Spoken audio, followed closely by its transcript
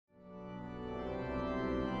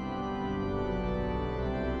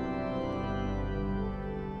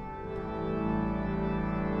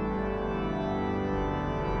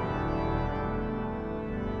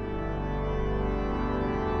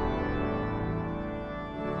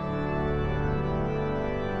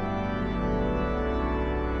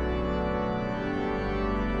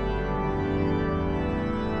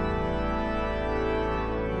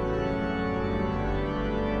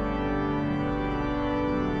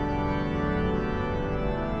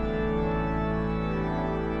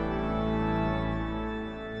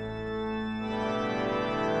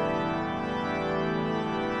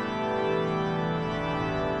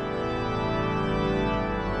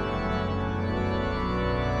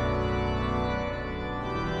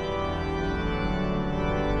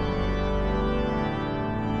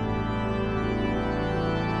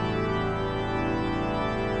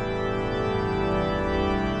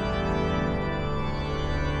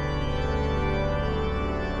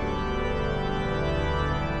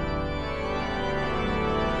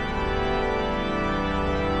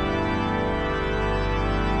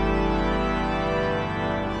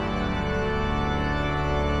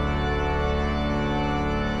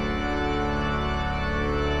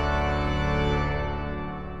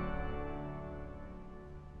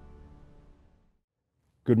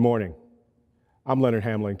Good morning. I'm Leonard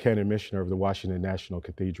Hamlin, Canon Missioner of the Washington National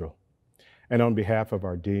Cathedral. And on behalf of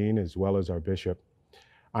our Dean as well as our Bishop,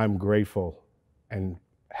 I'm grateful and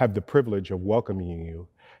have the privilege of welcoming you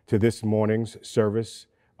to this morning's service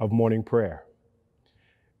of morning prayer.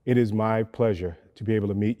 It is my pleasure to be able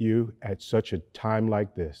to meet you at such a time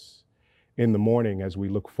like this in the morning as we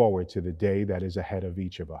look forward to the day that is ahead of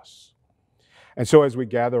each of us. And so as we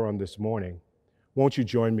gather on this morning, won't you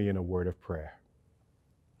join me in a word of prayer?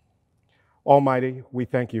 Almighty, we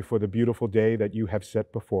thank you for the beautiful day that you have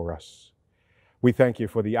set before us. We thank you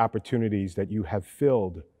for the opportunities that you have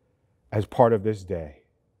filled as part of this day.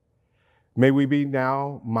 May we be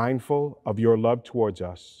now mindful of your love towards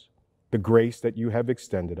us, the grace that you have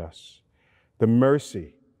extended us, the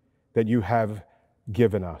mercy that you have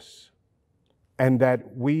given us, and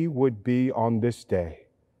that we would be on this day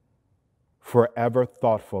forever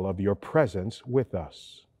thoughtful of your presence with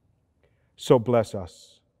us. So bless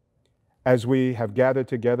us as we have gathered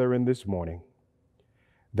together in this morning,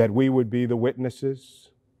 that we would be the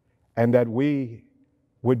witnesses and that we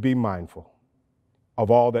would be mindful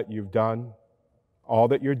of all that you've done, all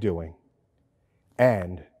that you're doing,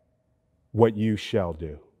 and what you shall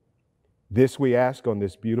do. This we ask on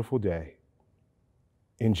this beautiful day.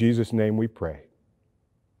 In Jesus' name we pray.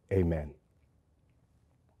 Amen.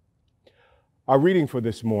 Our reading for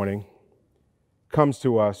this morning comes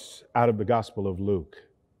to us out of the Gospel of Luke,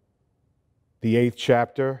 the 8th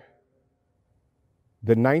chapter,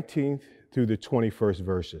 the 19th through the 21st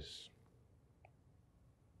verses.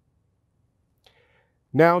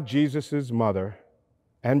 Now Jesus' mother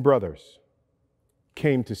and brothers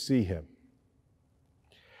came to see him,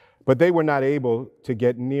 but they were not able to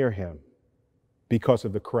get near him because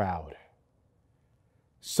of the crowd.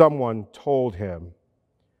 Someone told him,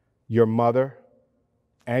 "Your mother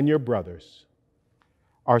and your brothers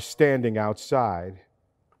are standing outside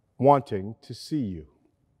wanting to see you."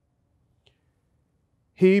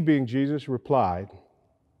 He, being Jesus, replied,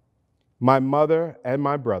 "My mother and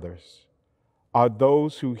my brothers are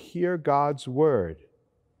those who hear God's word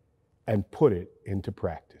and put it into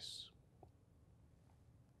practice."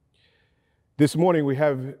 This morning we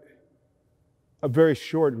have a very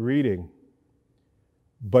short reading,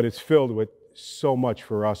 but it's filled with so much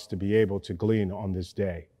for us to be able to glean on this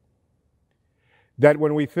day. That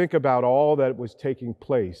when we think about all that was taking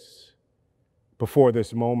place before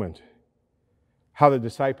this moment, how the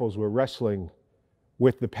disciples were wrestling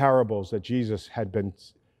with the parables that Jesus had been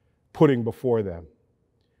putting before them.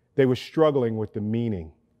 They were struggling with the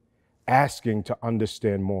meaning, asking to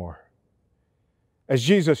understand more. As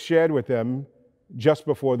Jesus shared with them just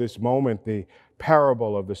before this moment the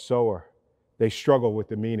parable of the sower, they struggled with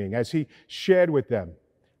the meaning. As he shared with them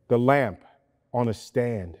the lamp on a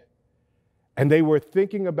stand, and they were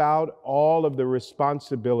thinking about all of the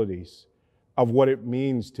responsibilities of what it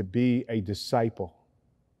means to be a disciple.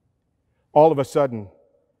 All of a sudden,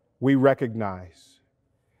 we recognize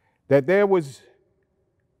that there was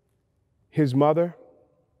his mother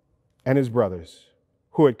and his brothers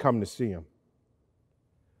who had come to see him.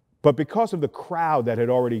 But because of the crowd that had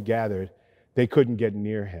already gathered, they couldn't get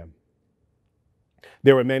near him.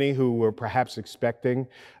 There were many who were perhaps expecting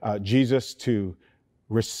Jesus to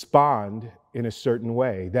respond in a certain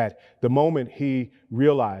way, that the moment he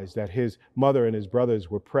realized that his mother and his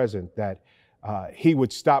brothers were present, that he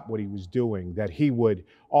would stop what he was doing, that he would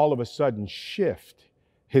all of a sudden shift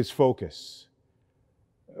his focus.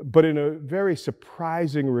 But in a very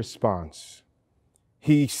surprising response,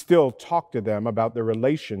 he still talked to them about the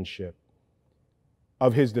relationship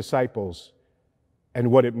of his disciples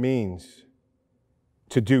and what it means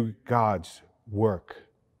to do God's work.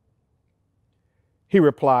 He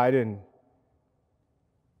replied, and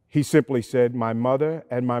he simply said, "My mother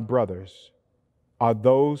and my brothers are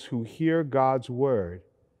those who hear God's word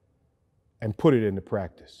and put it into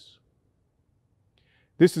practice."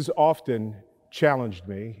 This has often challenged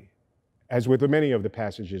me, as with many of the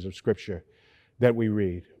passages of Scripture that we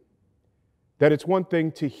read, that it's one thing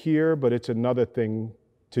to hear, but it's another thing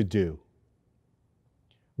to do.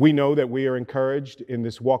 We know that we are encouraged in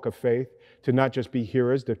this walk of faith to not just be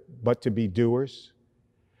hearers, but to be doers.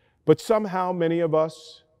 But somehow many of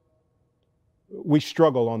us, we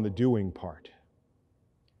struggle on the doing part.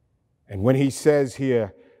 And when he says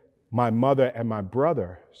here, "My mother and my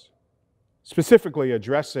brothers," specifically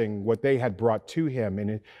addressing what they had brought to him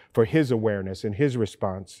and for his awareness and his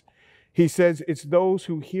response, he says it's those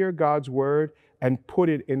who hear God's word and put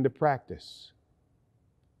it into practice.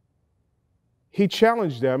 He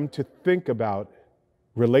challenged them to think about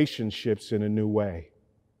relationships in a new way.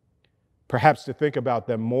 Perhaps to think about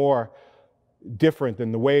them more different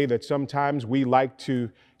than the way that sometimes we like to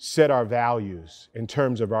set our values in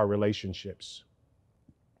terms of our relationships.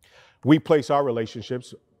 We place our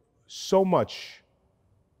relationships so much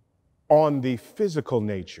on the physical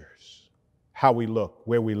natures, how we look,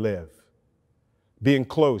 where we live, being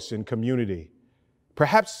close in community,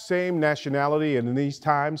 perhaps same nationality, and in these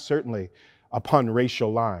times, certainly upon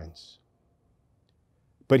racial lines.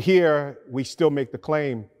 But here, we still make the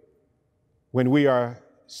claim when we are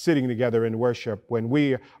sitting together in worship, when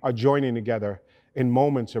we are joining together in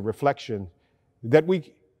moments of reflection, that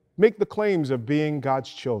we make the claims of being God's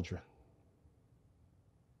children.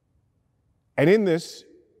 And in this,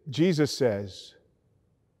 Jesus says,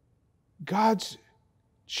 God's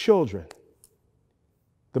children,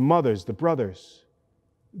 the mothers, the brothers,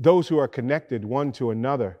 those who are connected one to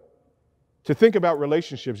another, to think about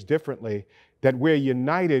relationships differently, that we're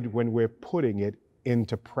united when we're putting it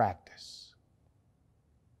into practice.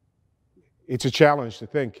 It's a challenge to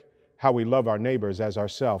think how we love our neighbors as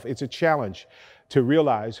ourselves. It's a challenge to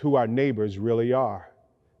realize who our neighbors really are,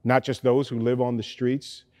 not just those who live on the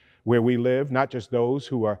streets where we live, not just those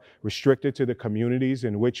who are restricted to the communities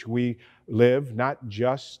in which we live, not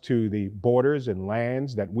just to the borders and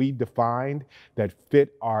lands that we defined that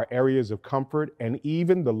fit our areas of comfort and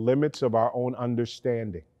even the limits of our own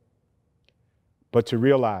understanding, but to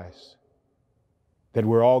realize that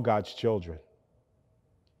we're all God's children.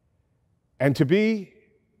 And to be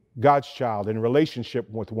God's child in relationship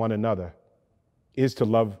with one another is to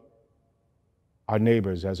love our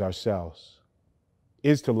neighbors as ourselves,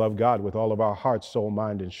 is to love God with all of our heart, soul,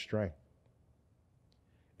 mind, and strength.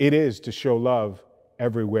 It is to show love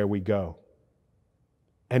everywhere we go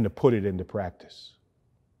and to put it into practice.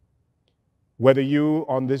 Whether you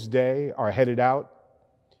on this day are headed out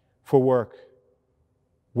for work,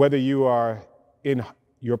 whether you are in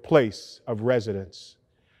your place of residence,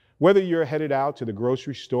 whether you're headed out to the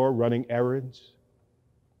grocery store running errands,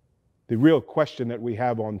 the real question that we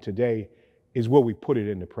have on today is, will we put it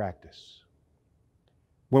into practice?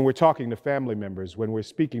 When we're talking to family members, when we're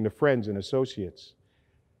speaking to friends and associates,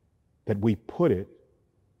 that we put it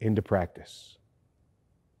into practice.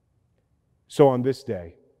 So on this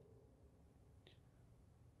day,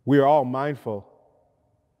 we are all mindful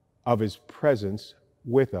of His presence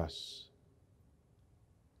with us.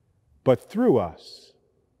 But through us,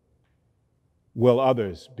 will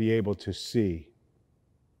others be able to see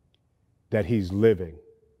that He's living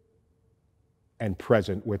and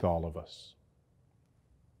present with all of us.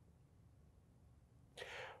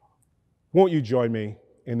 Won't you join me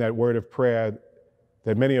in that word of prayer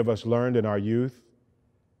that many of us learned in our youth?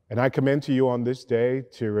 And I commend to you on this day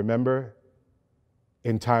to remember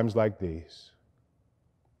in times like these.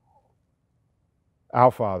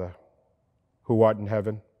 Our Father, who art in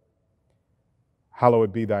heaven,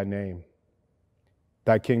 hallowed be thy name.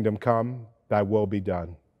 Thy kingdom come, thy will be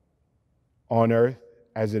done, on earth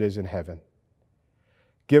as it is in heaven.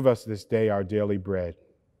 Give us this day our daily bread,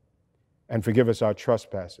 and forgive us our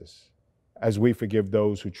trespasses, as we forgive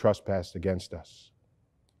those who trespass against us.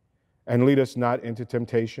 And lead us not into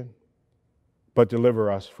temptation, but deliver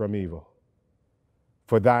us from evil.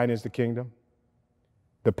 For thine is the kingdom,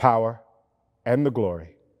 the power, and the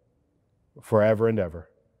glory, forever and ever.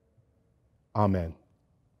 Amen.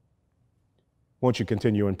 Won't you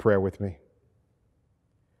continue in prayer with me?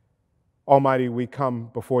 Almighty, we come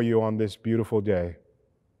before you on this beautiful day,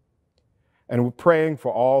 and we're praying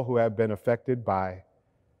for all who have been affected by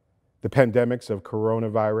the pandemics of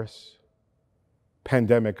coronavirus,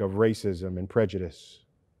 pandemic of racism and prejudice.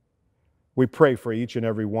 We pray for each and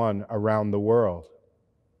every one around the world.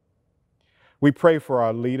 We pray for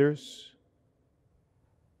our leaders,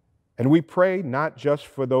 and we pray not just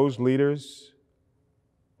for those leaders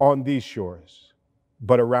on these shores,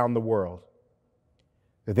 but around the world,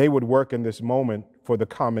 that they would work in this moment for the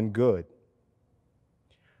common good.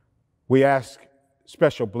 We ask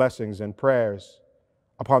special blessings and prayers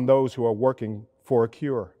upon those who are working for a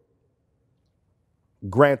cure.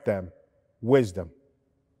 Grant them wisdom.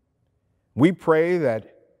 We pray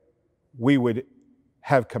that we would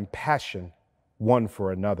have compassion one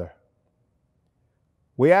for another.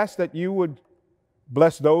 We ask that you would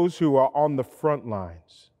bless those who are on the front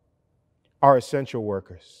lines, our essential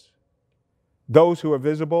workers, those who are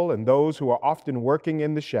visible and those who are often working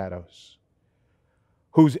in the shadows,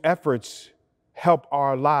 whose efforts help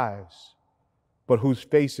our lives, but whose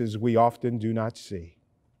faces we often do not see.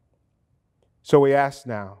 So we ask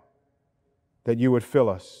now that you would fill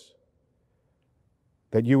us,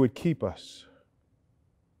 that you would keep us,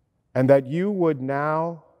 and that you would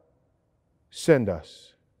now send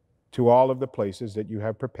us to all of the places that you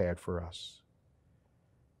have prepared for us.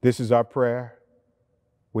 This is our prayer.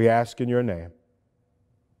 We ask in your name.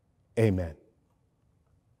 Amen.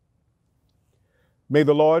 May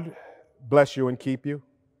the Lord bless you and keep you.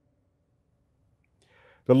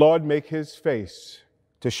 The Lord make his face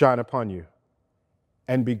to shine upon you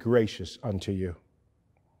and be gracious unto you,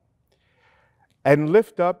 and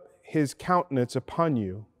lift up his countenance upon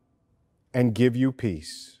you and give you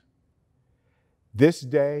peace, this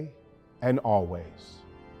day and always.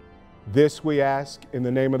 This we ask in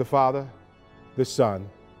the name of the Father, the Son,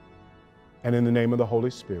 and in the name of the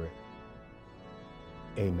Holy Spirit.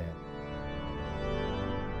 Amen.